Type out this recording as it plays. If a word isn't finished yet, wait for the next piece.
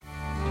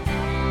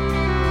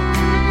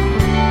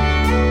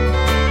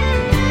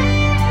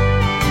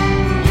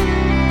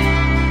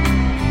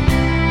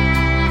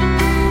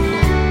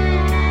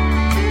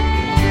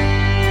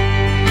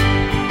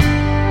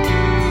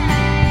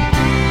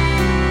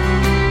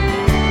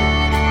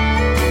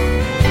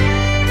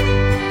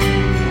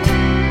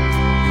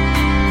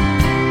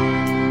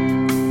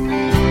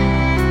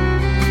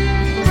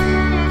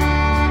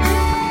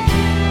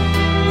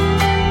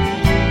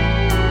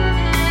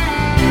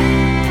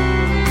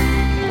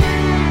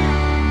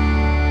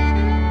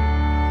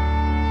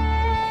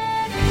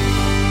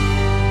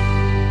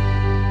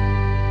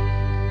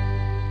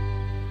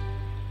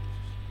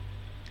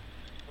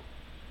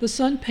The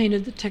sun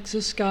painted the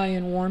Texas sky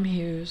in warm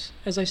hues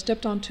as I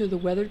stepped onto the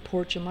weathered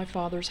porch of my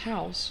father's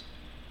house.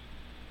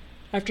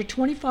 After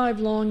 25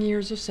 long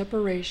years of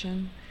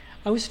separation,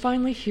 I was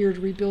finally here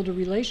to rebuild a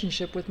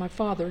relationship with my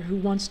father who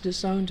once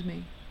disowned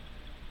me.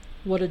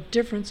 What a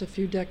difference a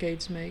few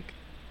decades make.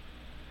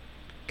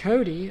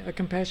 Cody, a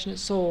compassionate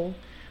soul,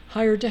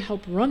 hired to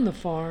help run the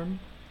farm,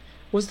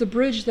 was the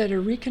bridge that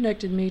had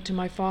reconnected me to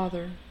my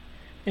father,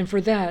 and for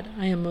that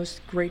I am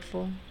most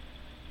grateful.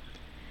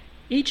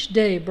 Each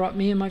day brought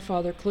me and my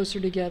father closer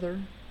together,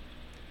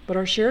 but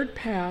our shared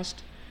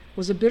past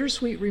was a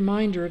bittersweet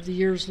reminder of the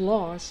years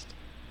lost.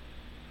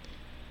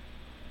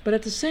 But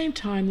at the same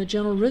time, the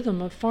gentle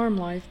rhythm of farm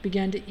life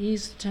began to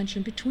ease the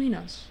tension between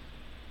us.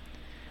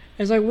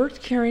 As I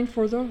worked caring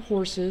for the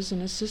horses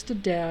and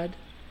assisted Dad,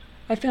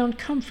 I found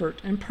comfort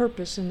and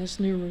purpose in this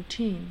new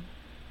routine.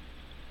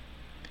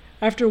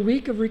 After a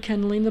week of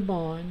rekindling the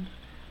bond,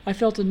 I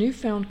felt a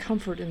newfound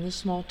comfort in this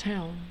small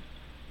town.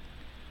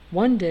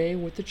 One day,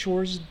 with the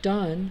chores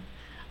done,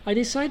 I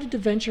decided to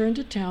venture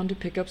into town to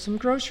pick up some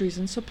groceries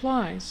and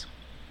supplies.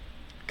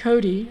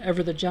 Cody,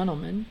 ever the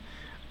gentleman,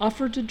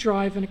 offered to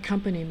drive and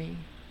accompany me.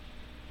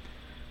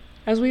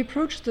 As we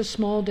approached the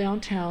small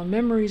downtown,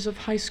 memories of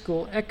high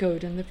school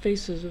echoed in the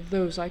faces of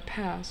those I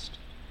passed.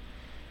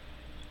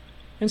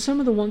 And some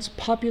of the once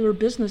popular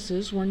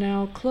businesses were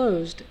now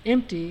closed,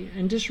 empty,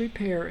 in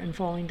disrepair and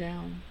falling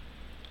down.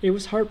 It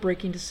was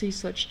heartbreaking to see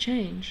such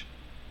change.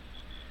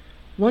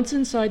 Once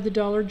inside the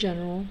Dollar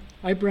General,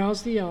 I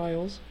browsed the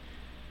aisles,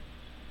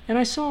 and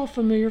I saw a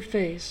familiar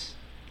face,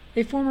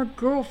 a former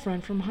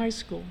girlfriend from high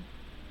school.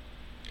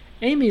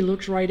 Amy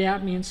looked right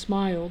at me and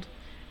smiled,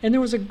 and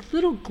there was a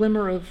little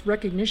glimmer of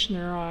recognition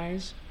in her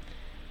eyes.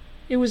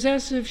 It was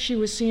as if she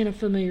was seeing a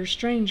familiar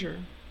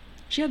stranger.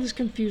 She had this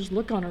confused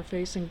look on her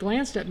face and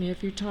glanced at me a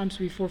few times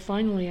before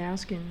finally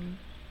asking me,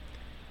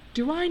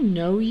 "Do I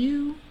know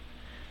you?"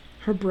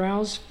 her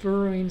brows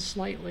furrowing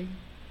slightly.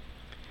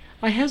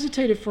 I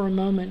hesitated for a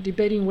moment,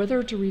 debating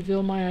whether to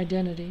reveal my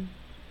identity,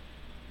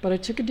 but I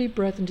took a deep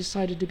breath and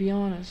decided to be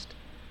honest.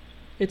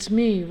 "It's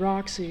me,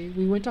 Roxy.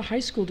 We went to high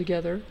school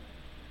together.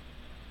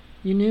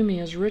 You knew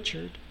me as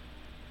Richard."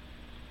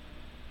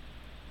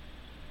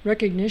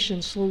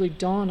 Recognition slowly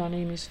dawned on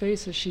Amy's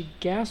face as she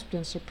gasped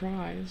in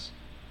surprise.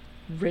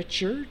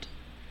 "Richard?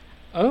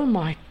 Oh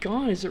my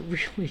God, is it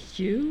really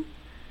you?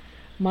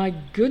 My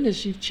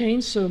goodness, you've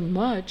changed so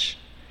much.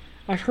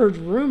 I've heard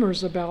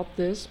rumors about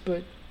this,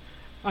 but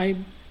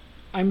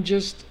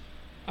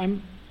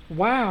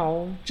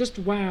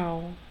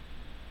wow.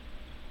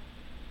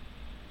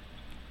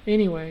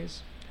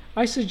 Anyways,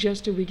 I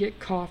suggested we get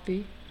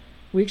coffee.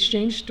 We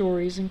exchanged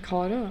stories and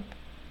caught up.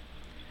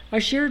 I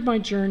shared my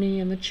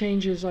journey and the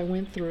changes I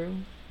went through,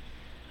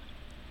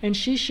 and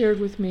she shared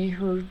with me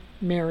her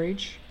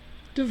marriage,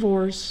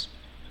 divorce,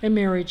 and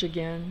marriage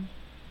again,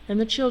 and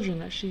the children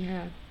that she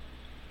had.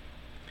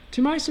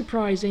 To my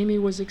surprise, Amy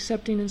was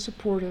accepting and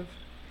supportive,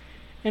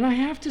 and I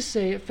have to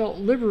say it felt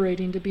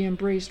liberating to be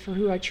embraced for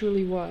who I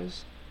truly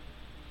was.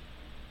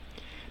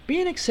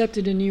 Being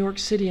accepted in New York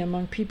City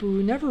among people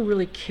who never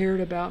really cared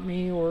about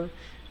me or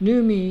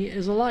knew me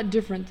is a lot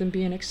different than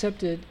being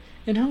accepted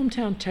in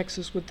hometown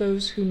Texas with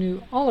those who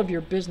knew all of your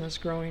business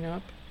growing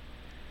up.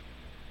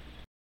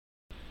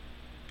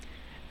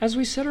 As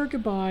we said our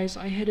goodbyes,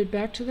 I headed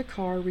back to the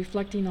car,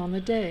 reflecting on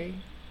the day.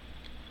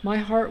 My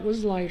heart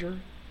was lighter.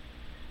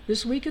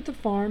 This week at the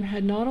farm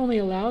had not only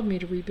allowed me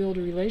to rebuild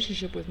a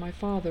relationship with my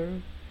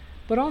father,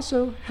 but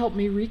also helped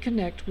me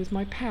reconnect with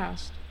my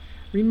past,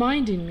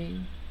 reminding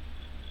me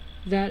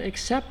that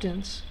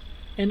acceptance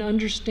and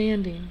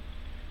understanding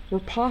were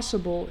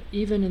possible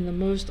even in the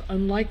most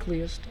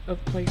unlikeliest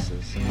of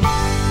places.